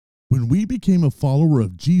we became a follower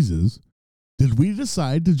of Jesus, did we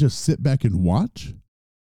decide to just sit back and watch?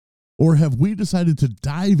 Or have we decided to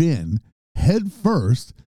dive in head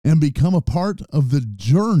first and become a part of the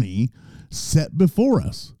journey set before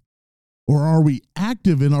us? Or are we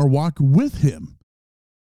active in our walk with him?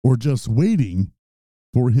 Or just waiting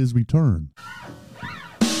for his return?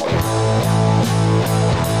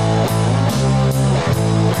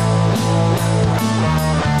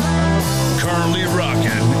 Currently rocking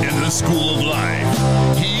in the school of life.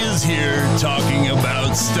 He is here talking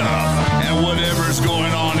about stuff and whatever's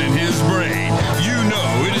going on in his brain. You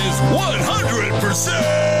know it is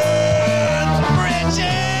 100%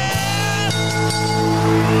 Bridget!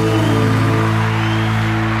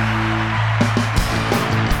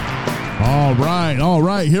 All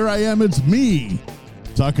right. Here I am. It's me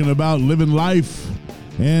talking about living life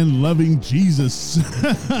and loving Jesus.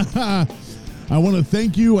 I want to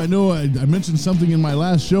thank you. I know I mentioned something in my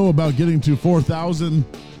last show about getting to 4,000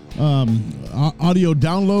 audio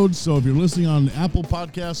downloads. So if you're listening on Apple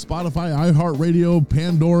Podcasts, Spotify, iHeartRadio,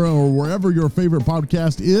 Pandora, or wherever your favorite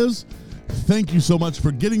podcast is, thank you so much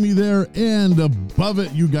for getting me there. And above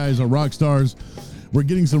it, you guys are rock stars. We're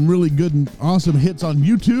getting some really good and awesome hits on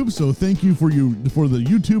YouTube. So thank you for the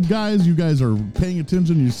YouTube guys. You guys are paying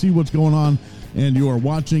attention. You see what's going on and you are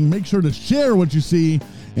watching. Make sure to share what you see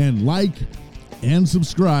and like and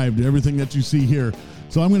subscribe to everything that you see here.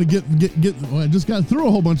 So I'm going to I just got through a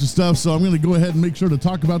whole bunch of stuff. So I'm going to go ahead and make sure to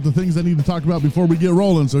talk about the things I need to talk about before we get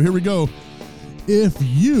rolling. So here we go. If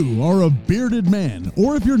you are a bearded man,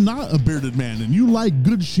 or if you're not a bearded man and you like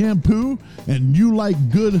good shampoo and you like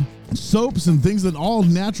good soaps and things that all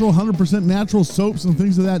natural, 100% natural soaps and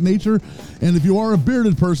things of that nature, and if you are a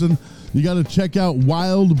bearded person, you got to check out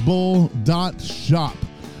wildbull.shop.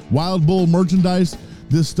 Wild Bull merchandise.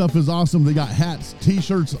 This stuff is awesome. They got hats,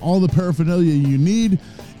 t-shirts, all the paraphernalia you need,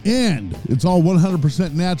 and it's all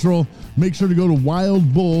 100% natural. Make sure to go to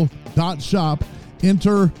wildbull.shop,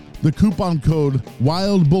 enter the coupon code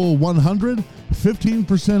WILDBULL100,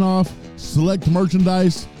 15% off select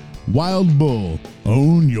merchandise. Wild Bull,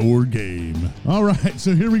 own your game. All right,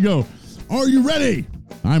 so here we go. Are you ready?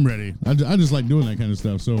 I'm ready. I just like doing that kind of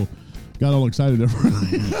stuff, so got all excited there.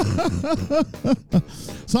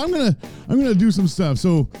 So I'm gonna do some stuff.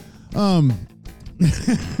 So, oh,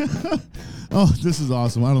 this is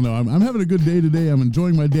awesome. I don't know. I'm having a good day today. I'm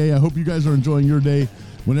enjoying my day. I hope you guys are enjoying your day.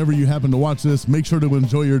 Whenever you happen to watch this, make sure to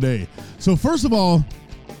enjoy your day. So first of all,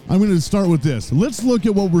 I'm going to start with this. Let's look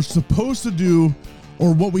at what we're supposed to do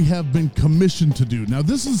or what we have been commissioned to do. Now,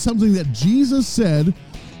 this is something that Jesus said.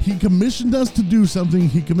 He commissioned us to do something.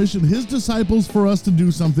 He commissioned his disciples for us to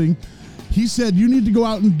do something. He said, you need to go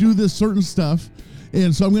out and do this certain stuff.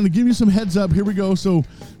 And so I'm going to give you some heads up. Here we go. So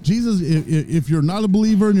Jesus, if you're not a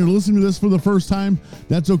believer and you're listening to this for the first time,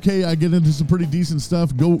 that's okay. I get into some pretty decent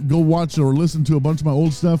stuff. Go watch or listen to a bunch of my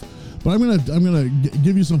old stuff. But I'm gonna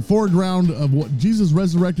give you some foreground of what Jesus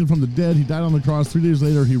resurrected from the dead. He died on the cross. 3 days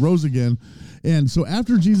later, he rose again. And so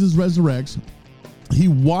after Jesus resurrects, he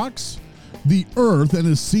walks the earth and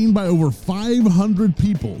is seen by over 500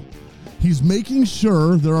 people. He's making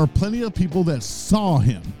sure there are plenty of people that saw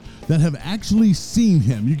him, that have actually seen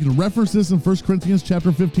him. You can reference this in 1 Corinthians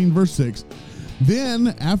chapter 15, verse 6. Then,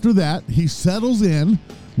 after that, he settles in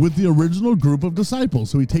with the original group of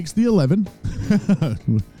disciples. So he takes the 11.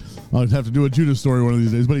 I'll have to do a Judas story one of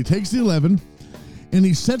these days. But he takes the 11, and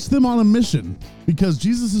he sets them on a mission because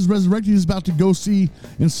Jesus is resurrected. He's about to go see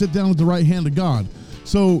and sit down at the right hand of God.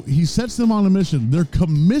 So he sets them on a mission. They're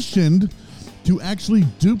commissioned to actually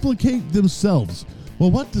duplicate themselves.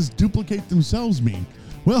 Well, what does duplicate themselves mean?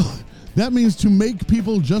 Well, that means to make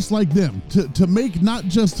people just like them, to make not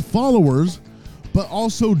just followers, but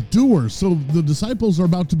also doers. So the disciples are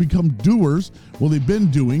about to become doers. Well, they've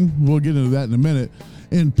been doing. We'll get into that in a minute.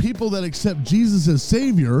 And people that accept Jesus as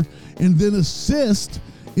Savior and then assist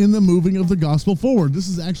in the moving of the gospel forward. This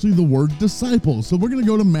is actually the word disciple. So we're going to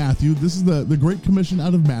go to Matthew. This is the Great Commission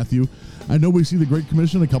out of Matthew. I know we see the Great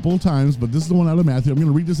Commission a couple of times, but this is the one out of Matthew. I'm going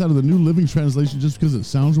to read this out of the New Living Translation just because it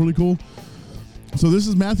sounds really cool. So this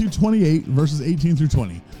is Matthew 28, verses 18 through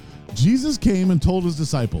 20. Jesus came and told his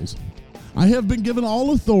disciples, I have been given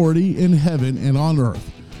all authority in heaven and on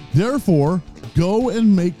earth. Therefore, go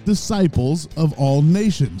and make disciples of all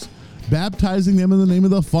nations, baptizing them in the name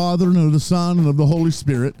of the Father and of the Son and of the Holy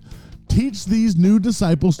Spirit. Teach these new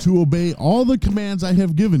disciples to obey all the commands I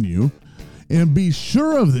have given you, and be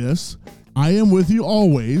sure of this, I am with you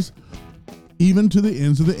always, even to the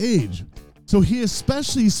ends of the age. So he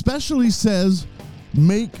especially says,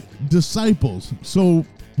 make disciples. So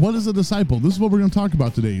what is a disciple? This is what we're going to talk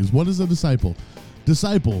about today, is what is a disciple?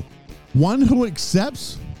 Disciple, one who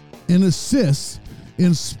accepts and assists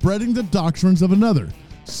in spreading the doctrines of another,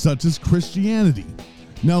 such as Christianity.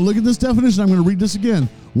 Now look at this definition. I'm going to read this again.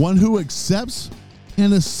 One who accepts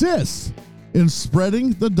and assists in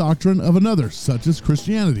spreading the doctrine of another, such as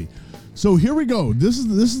Christianity. So here we go. This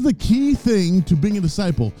is the key thing to being a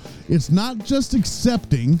disciple. It's not just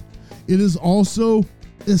accepting, it is also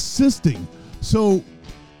assisting. So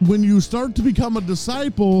when you start to become a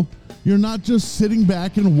disciple, you're not just sitting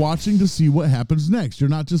back and watching to see what happens next. You're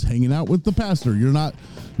not just hanging out with the pastor.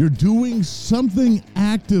 You're doing something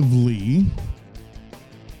actively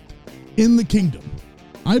in the kingdom.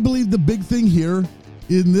 I believe the big thing here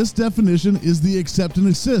in this definition is the accept and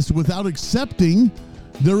assist. Without accepting,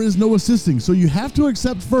 there is no assisting. So you have to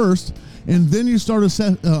accept first, and then you start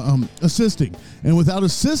assisting. And without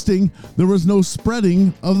assisting, there is no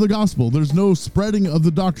spreading of the gospel. There's no spreading of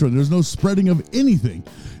the doctrine. There's no spreading of anything.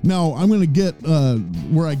 Now, I'm going to get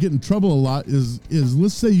where I get in trouble a lot is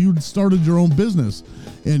let's say you started your own business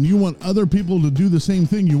and you want other people to do the same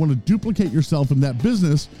thing. You want to duplicate yourself in that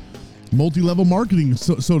business, multi-level marketing,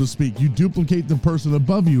 so to speak. You duplicate the person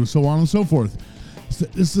above you, so on and so forth.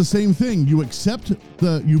 It's the same thing.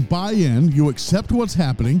 You buy in, you accept what's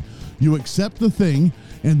happening, you accept the thing,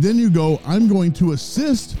 and then you go, I'm going to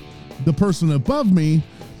assist the person above me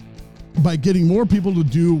by getting more people to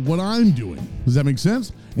do what I'm doing. Does that make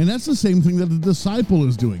sense? And that's the same thing that the disciple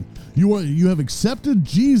is doing. You have accepted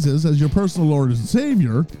Jesus as your personal Lord and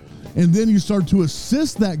Savior, and then you start to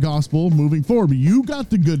assist that gospel moving forward. You got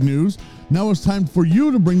the good news. Now it's time for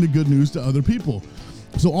you to bring the good news to other people.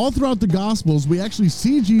 So all throughout the Gospels, we actually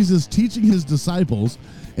see Jesus teaching his disciples,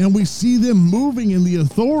 and we see them moving in the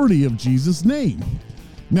authority of Jesus' name.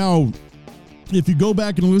 Now, if you go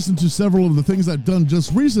back and listen to several of the things I've done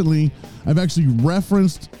just recently, I've actually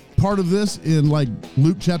referenced part of this in like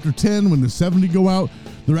Luke chapter 10, when the 70 go out,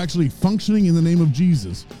 they're actually functioning in the name of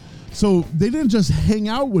Jesus. So they didn't just hang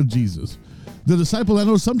out with Jesus. The disciples, I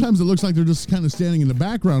know sometimes it looks like they're just kind of standing in the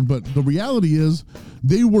background, but the reality is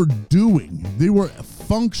they were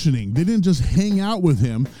functioning. They didn't just hang out with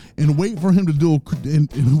him and wait for him to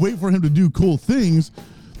do cool things.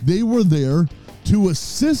 They were there to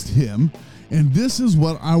assist him, and this is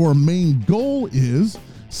what our main goal is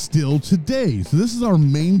still today. So this is our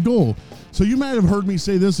main goal. So you might have heard me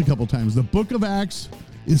say this a couple times. The book of Acts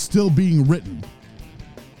is still being written.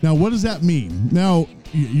 Now, what does that mean? Now,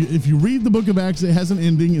 if you read the book of Acts, it has an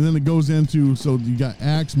ending, and then it goes into, so you got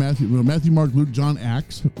Acts, Matthew, Mark, Luke, John,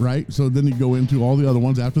 Acts, right? So then you go into all the other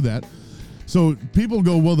ones after that. So people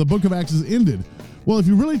go, well, the book of Acts is ended. Well, if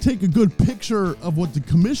you really take a good picture of what the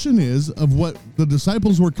commission is, of what the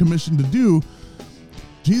disciples were commissioned to do,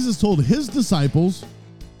 Jesus told his disciples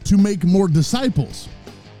to make more disciples,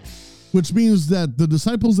 which means that the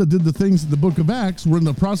disciples that did the things in the book of Acts were in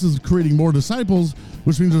the process of creating more disciples,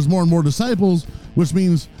 which means there's more and more disciples, which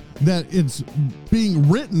means that it's being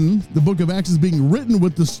written, the book of Acts is being written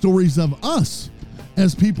with the stories of us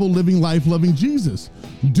as people living life loving Jesus,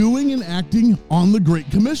 doing and acting on the Great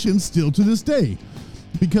Commission still to this day,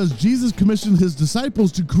 because Jesus commissioned his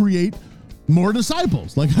disciples to create more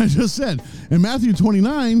disciples, like I just said. In Matthew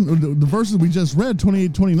 29, the verses we just read,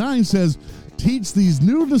 28-29 says, teach these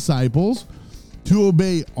new disciples to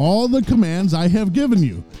obey all the commands I have given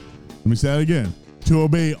you. Let me say that again. To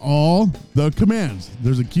obey all the commands.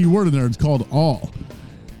 There's a key word in there. It's called all.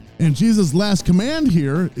 And Jesus' last command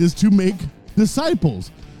here is to make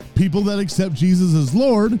disciples, people that accept Jesus as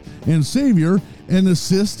Lord and Savior and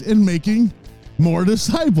assist in making more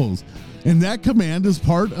disciples. And that command is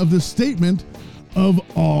part of the statement of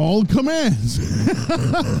all commands.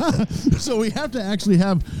 So we have to actually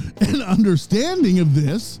have an understanding of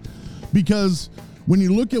this, because when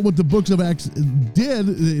you look at what the books of Acts did,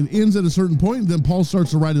 it ends at a certain point. Then Paul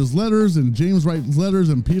starts to write his letters, and James writes letters,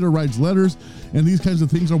 and Peter writes letters, and these kinds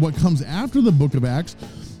of things are what comes after the book of Acts.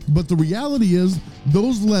 But the reality is,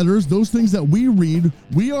 those letters, those things that we read,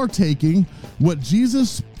 we are taking what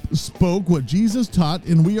Jesus spoke, what Jesus taught,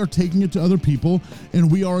 and we are taking it to other people,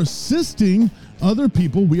 and we are assisting other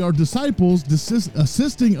people. We are disciples,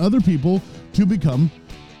 assisting other people to become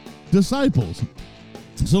disciples.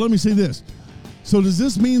 So let me say this. So does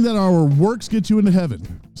this mean that our works get you into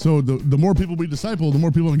heaven? So the more people we disciple, the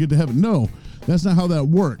more people will get to heaven? No, that's not how that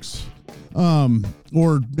works.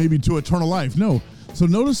 Or maybe to eternal life. No. So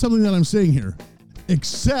notice something that I'm saying here.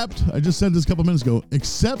 Accept, I just said this a couple minutes ago,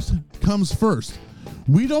 accept comes first.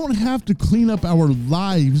 We don't have to clean up our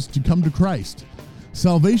lives to come to Christ.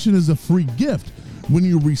 Salvation is a free gift. When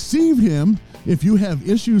you receive him, if you have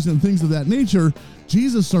issues and things of that nature,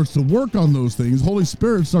 Jesus starts to work on those things. Holy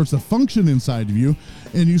Spirit starts to function inside of you,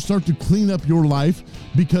 and you start to clean up your life,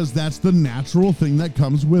 because that's the natural thing that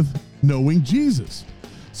comes with knowing Jesus.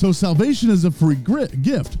 So salvation is a free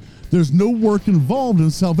gift. There's no work involved in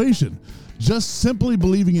salvation. Just simply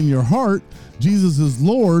believing in your heart Jesus is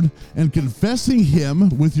Lord and confessing him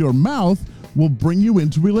with your mouth will bring you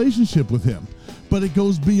into relationship with him. But it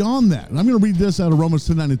goes beyond that. And I'm going to read this out of Romans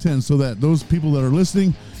 10, 9, and 10 so that those people that are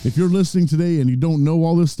listening, if you're listening today and you don't know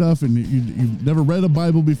all this stuff and you've never read a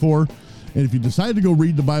Bible before, and if you decide to go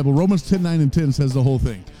read the Bible, Romans 10, 9, and 10 says the whole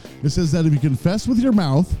thing. It says that if you confess with your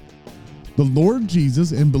mouth the Lord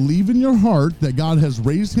Jesus and believe in your heart that God has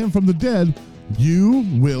raised him from the dead, you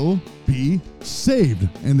will be saved.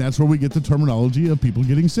 And that's where we get the terminology of people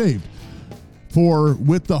getting saved. For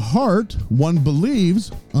with the heart one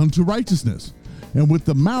believes unto righteousness, and with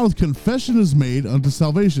the mouth confession is made unto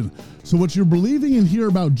salvation. So what you're believing in here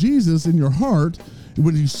about Jesus in your heart,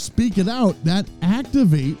 when you speak it out, that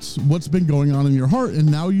activates what's been going on in your heart, and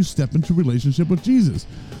now you step into relationship with Jesus.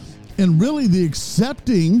 And really the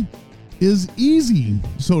accepting is easy,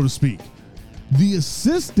 so to speak. The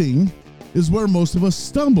assisting is where most of us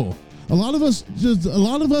stumble. A lot of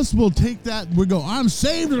us will take that, we go, I'm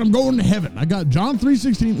saved and I'm going to heaven. I got John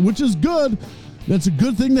 3:16, which is good. That's a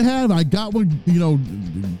good thing to have. I got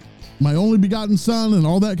my only begotten son and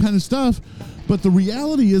all that kind of stuff. But the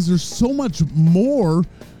reality is there's so much more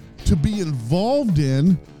to be involved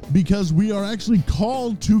in, because we are actually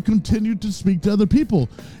called to continue to speak to other people,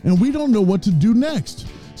 and we don't know what to do next.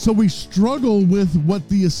 So we struggle with what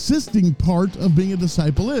the assisting part of being a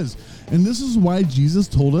disciple is. And this is why Jesus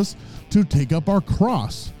told us to take up our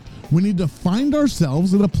cross. We need to find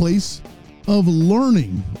ourselves in a place of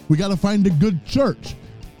learning. We got to find a good church.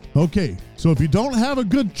 Okay, so if you don't have a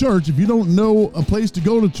good church, if you don't know a place to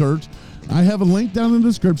go to church, I have a link down in the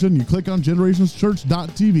description. You click on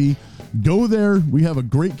generationschurch.tv. Go there. We have a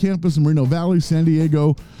great campus in Moreno Valley, San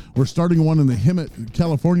Diego. We're starting one in the Hemet,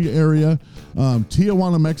 California area,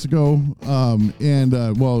 Tijuana, Mexico.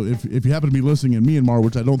 If you happen to be listening in Myanmar,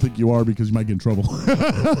 which I don't think you are because you might get in trouble,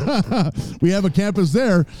 we have a campus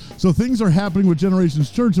there. So things are happening with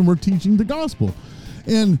Generations Church, and we're teaching the gospel.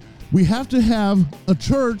 And we have to have a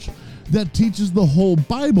church that teaches the whole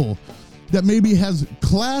Bible, that maybe has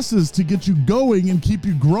classes to get you going and keep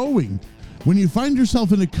you growing. When you find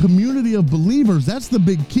yourself in a community of believers, that's the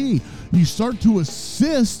big key. You start to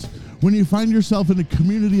assist when you find yourself in a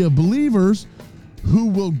community of believers who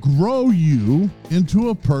will grow you into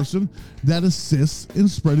a person that assists in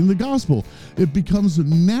spreading the gospel. It becomes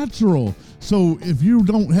natural. So if you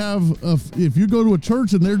go to a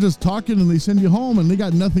church and they're just talking and they send you home and they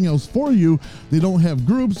got nothing else for you, they don't have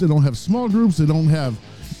groups, they don't have small groups, they don't have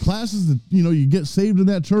classes that, you get saved in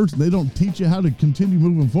that church, and they don't teach you how to continue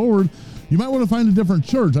moving forward, you might want to find a different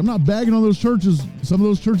church. I'm not bagging on those churches. Some of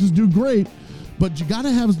those churches do great, but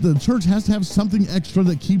the church has to have something extra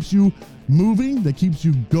that keeps you moving, that keeps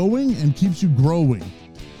you going, and keeps you growing.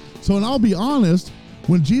 So, and I'll be honest,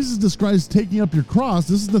 when Jesus describes taking up your cross,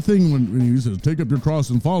 this is the thing when he says, take up your cross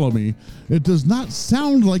and follow me, it does not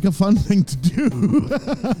sound like a fun thing to do.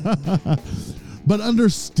 But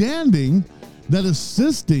understanding that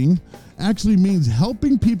assisting actually means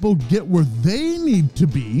helping people get where they need to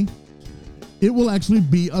be, it will actually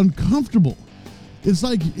be uncomfortable. It's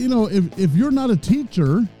like, if you're not a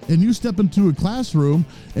teacher and you step into a classroom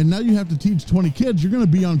and now you have to teach 20 kids, you're going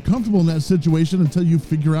to be uncomfortable in that situation until you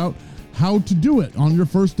figure out how to do it. On your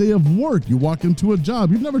first day of work, you walk into a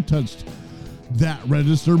job, you've never touched that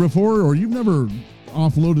register before, or you've never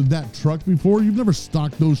offloaded that truck before, you've never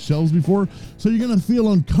stocked those shelves before, so you're going to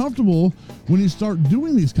feel uncomfortable when you start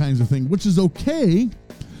doing these kinds of things, which is okay.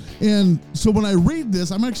 And so when I read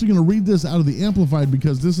this, I'm actually going to read this out of the Amplified,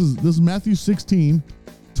 because this is Matthew 16,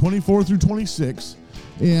 24 through 26.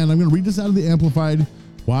 And I'm going to read this out of the Amplified.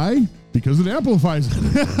 Why? Because it amplifies it.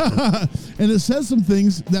 And it says some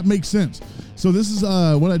things that make sense. So this is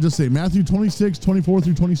what I just say, Matthew 26, 24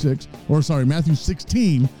 through 26. Matthew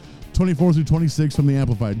 16, 24 through 26 from the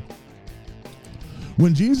Amplified.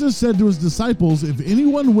 When Jesus said to his disciples, if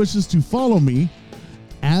anyone wishes to follow me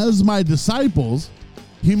as my disciples,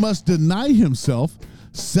 he must deny himself,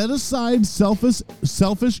 set aside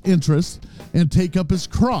selfish interests, and take up his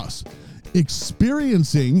cross,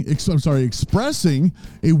 expressing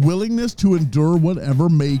a willingness to endure whatever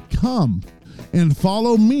may come, and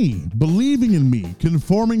follow me, believing in me,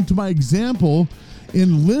 conforming to my example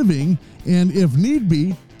in living, and if need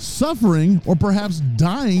be, suffering or perhaps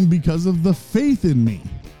dying because of the faith in me.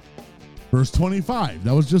 Verse 25,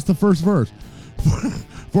 that was just the first verse.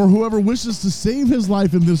 For whoever wishes to save his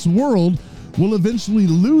life in this world will eventually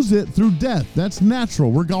lose it through death. That's natural.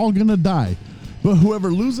 We're all going to die. But whoever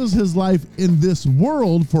loses his life in this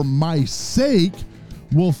world for my sake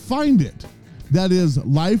will find it. that is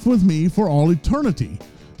life with me for all eternity.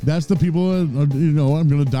 That's the people, I'm going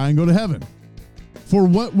to die and go to heaven. For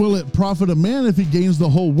what will it profit a man if he gains the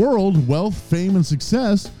whole world, wealth, fame, and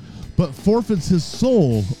success, but forfeits his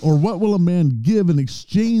soul? Or what will a man give in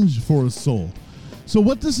exchange for his soul? So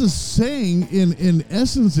what this is saying in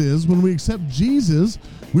essence is, when we accept Jesus,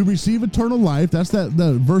 we receive eternal life. That's that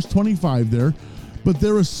verse 25 there. But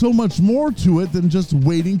there is so much more to it than just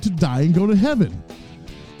waiting to die and go to heaven.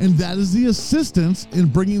 And that is the assistance in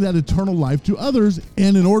bringing that eternal life to others.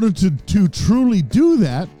 And in order to truly do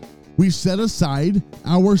that, we set aside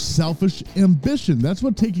our selfish ambition. That's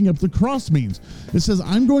what taking up the cross means. It says,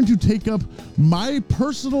 I'm going to take up my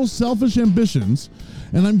personal selfish ambitions,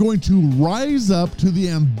 and I'm going to rise up to the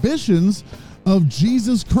ambitions of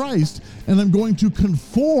Jesus Christ, and I'm going to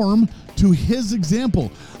conform to his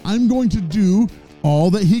example. I'm going to do all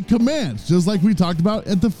that he commands, just like we talked about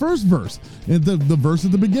at the first verse, at the verse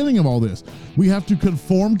at the beginning of all this. We have to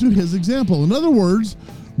conform to his example. In other words,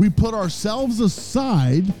 we put ourselves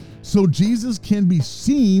aside so Jesus can be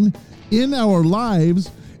seen in our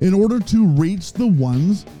lives in order to reach the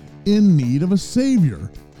ones in need of a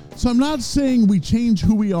Savior. So I'm not saying we change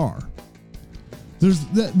who we are. There's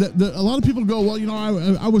a lot of people go,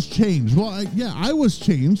 well, I was changed. Well, I was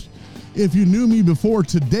changed. If you knew me before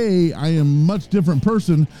today, I am a much different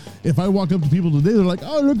person. If I walk up to people today, they're like,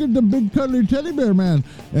 oh, look at the big cuddly teddy bear man.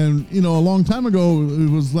 And, a long time ago, it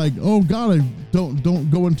was like, oh, God, I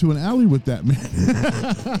don't go into an alley with that man.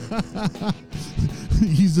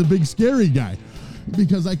 He's a big, scary guy,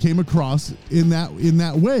 because I came across in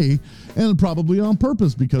that way, and probably on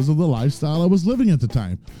purpose because of the lifestyle I was living at the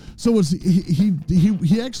time. So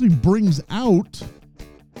he actually brings out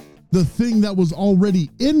the thing that was already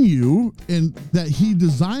in you and that he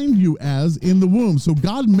designed you as in the womb. So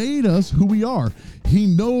God made us who we are. He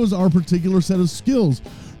knows our particular set of skills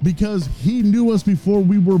because he knew us before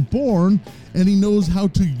we were born, and he knows how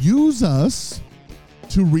to use us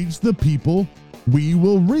to reach the people we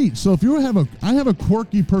will reach. So if I have a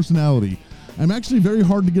quirky personality. I'm actually very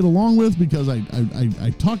hard to get along with because I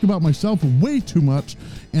talk about myself way too much,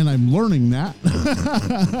 and I'm learning that.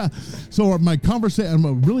 So I'm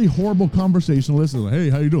a really horrible conversationalist. Like, hey,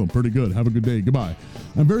 how you doing? Pretty good. Have a good day. Goodbye.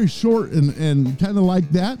 I'm very short and kind of like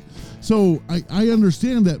that. So I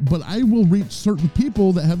understand that, but I will reach certain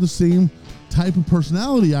people that have the same type of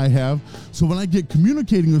personality I have. So when I get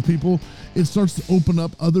communicating with people, it starts to open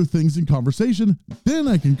up other things in conversation. Then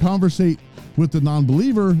I can conversate with the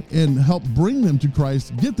non-believer and help bring them to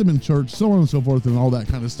Christ, get them in church, so on and so forth, and all that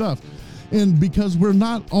kind of stuff. And because we're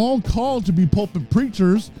not all called to be pulpit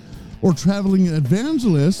preachers or traveling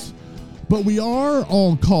evangelists, but we are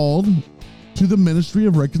all called to the ministry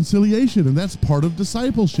of reconciliation, and that's part of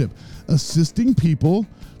discipleship, assisting people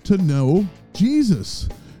to know Jesus.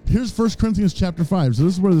 Here's 1 Corinthians chapter 5. So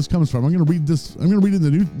this is where this comes from. I'm going to read this. I'm going to read it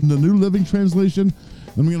in the New Living Translation.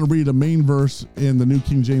 I'm going to read a main verse in the New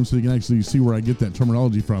King James so you can actually see where I get that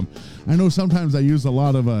terminology from. I know sometimes I use a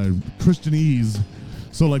lot of Christianese.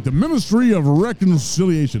 So like the ministry of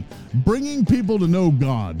reconciliation, bringing people to know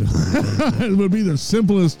God. It would be the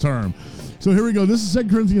simplest term. So here we go. This is 2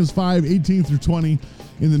 Corinthians 5, 18 through 20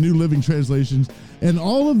 in the New Living Translations. And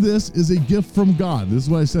all of this is a gift from God. This is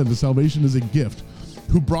what I said. The salvation is a gift,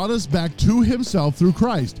 who brought us back to himself through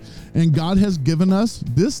Christ. And God has given us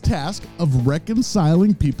this task of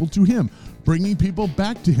reconciling people to him, bringing people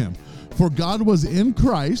back to him. For God was in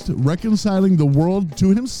Christ, reconciling the world to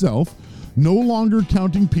himself, no longer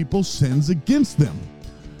counting people's sins against them.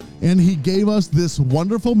 And he gave us this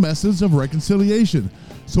wonderful message of reconciliation.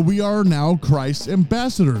 So we are now Christ's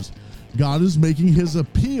ambassadors. God is making his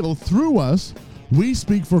appeal through us. We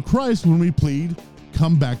speak for Christ when we plead,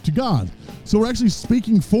 come back to God. So we're actually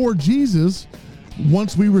speaking for Jesus.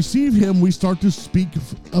 Once we receive him, we start to speak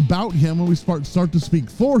about him, and we start to speak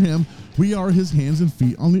for him. We are his hands and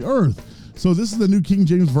feet on the earth. So this is the New King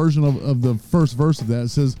James Version of the first verse of that. It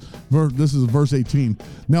says, this is verse 18.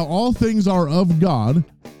 Now all things are of God,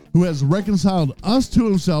 who has reconciled us to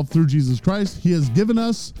himself through Jesus Christ. He has given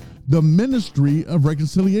us the ministry of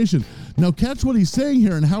reconciliation. Now catch what he's saying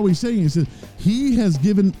here and how he's saying it. He says, he has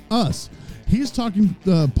given us. He's talking,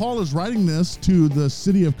 Paul is writing this to the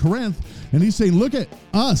city of Corinth, and he's saying, look at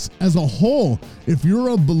us as a whole. If you're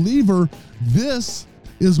a believer, this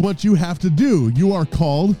is what you have to do. You are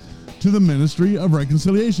called to the ministry of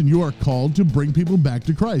reconciliation. You are called to bring people back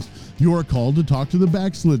to Christ. You are called to talk to the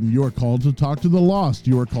backslidden. You are called to talk to the lost.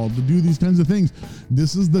 You are called to do these kinds of things.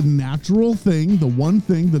 This is the natural thing, the one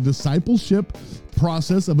thing, the discipleship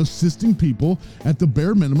process of assisting people at the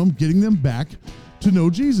bare minimum, getting them back to know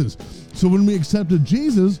Jesus. So when we accepted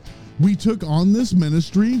Jesus, we took on this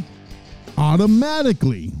ministry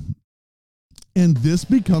automatically. And this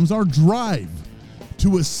becomes our drive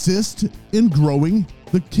to assist in growing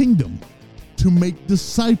the kingdom, to make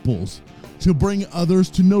disciples, to bring others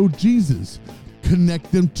to know Jesus,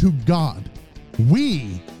 connect them to God.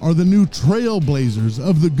 We are the new trailblazers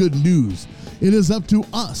of the good news. It is up to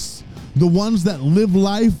us, the ones that live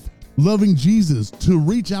life loving Jesus, to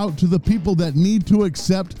reach out to the people that need to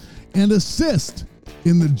accept and assist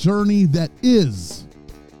in the journey that is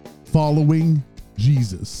following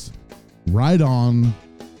Jesus. Right on,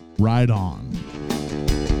 right on.